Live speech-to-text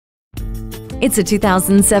It's a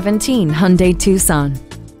 2017 Hyundai Tucson.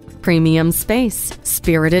 Premium space,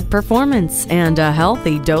 spirited performance, and a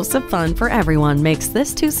healthy dose of fun for everyone makes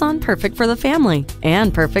this Tucson perfect for the family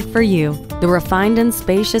and perfect for you. The refined and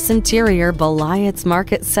spacious interior belie its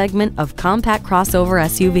market segment of compact crossover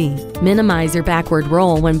SUV. Minimize your backward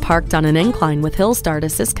roll when parked on an incline with Hill Start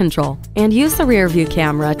Assist Control, and use the rear view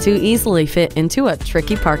camera to easily fit into a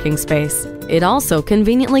tricky parking space. It also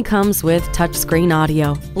conveniently comes with touchscreen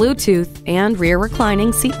audio, Bluetooth, and rear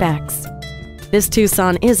reclining seatbacks. This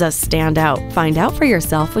Tucson is a standout. Find out for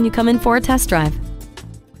yourself when you come in for a test drive.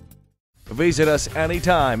 Visit us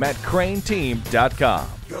anytime at crainteam.com.